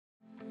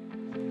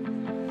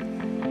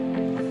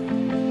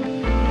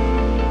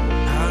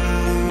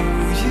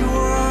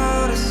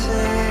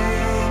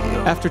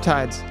After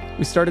Tides,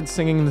 we started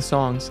singing the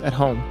songs at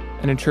home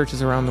and in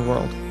churches around the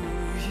world.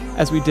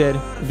 As we did,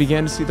 we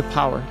began to see the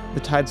power the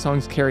Tide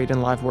songs carried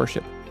in live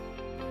worship.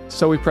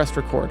 So we pressed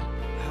record,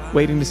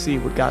 waiting to see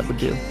what God would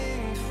do.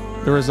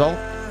 The result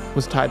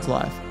was Tides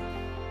Live.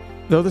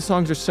 Though the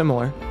songs are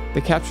similar,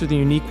 they capture the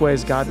unique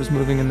ways God was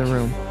moving in the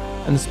room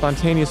and the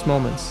spontaneous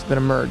moments that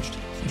emerged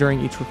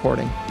during each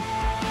recording.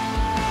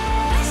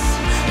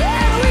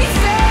 And we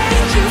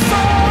thank you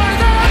for